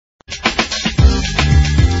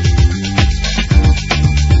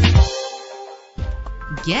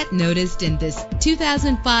Get noticed in this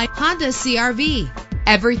 2005 Honda CR-V.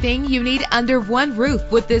 Everything you need under one roof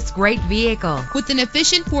with this great vehicle. With an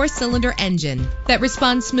efficient 4-cylinder engine that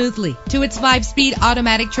responds smoothly to its 5-speed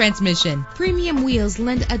automatic transmission. Premium wheels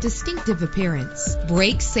lend a distinctive appearance.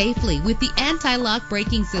 Brake safely with the anti-lock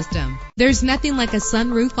braking system. There's nothing like a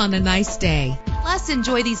sunroof on a nice day. Plus,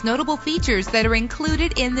 enjoy these notable features that are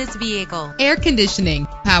included in this vehicle: air conditioning,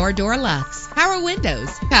 power door locks, power windows,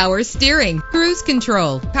 power steering, cruise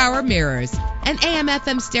control, power mirrors, an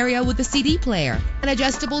AM/FM stereo with a CD player, an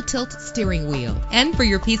adjustable tilt steering wheel. And for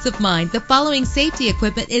your peace of mind, the following safety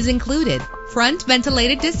equipment is included: front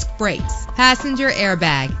ventilated disc brakes, passenger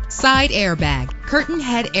airbag, side airbag, curtain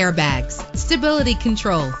head airbags, stability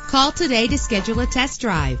control. Call today to schedule a test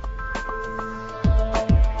drive.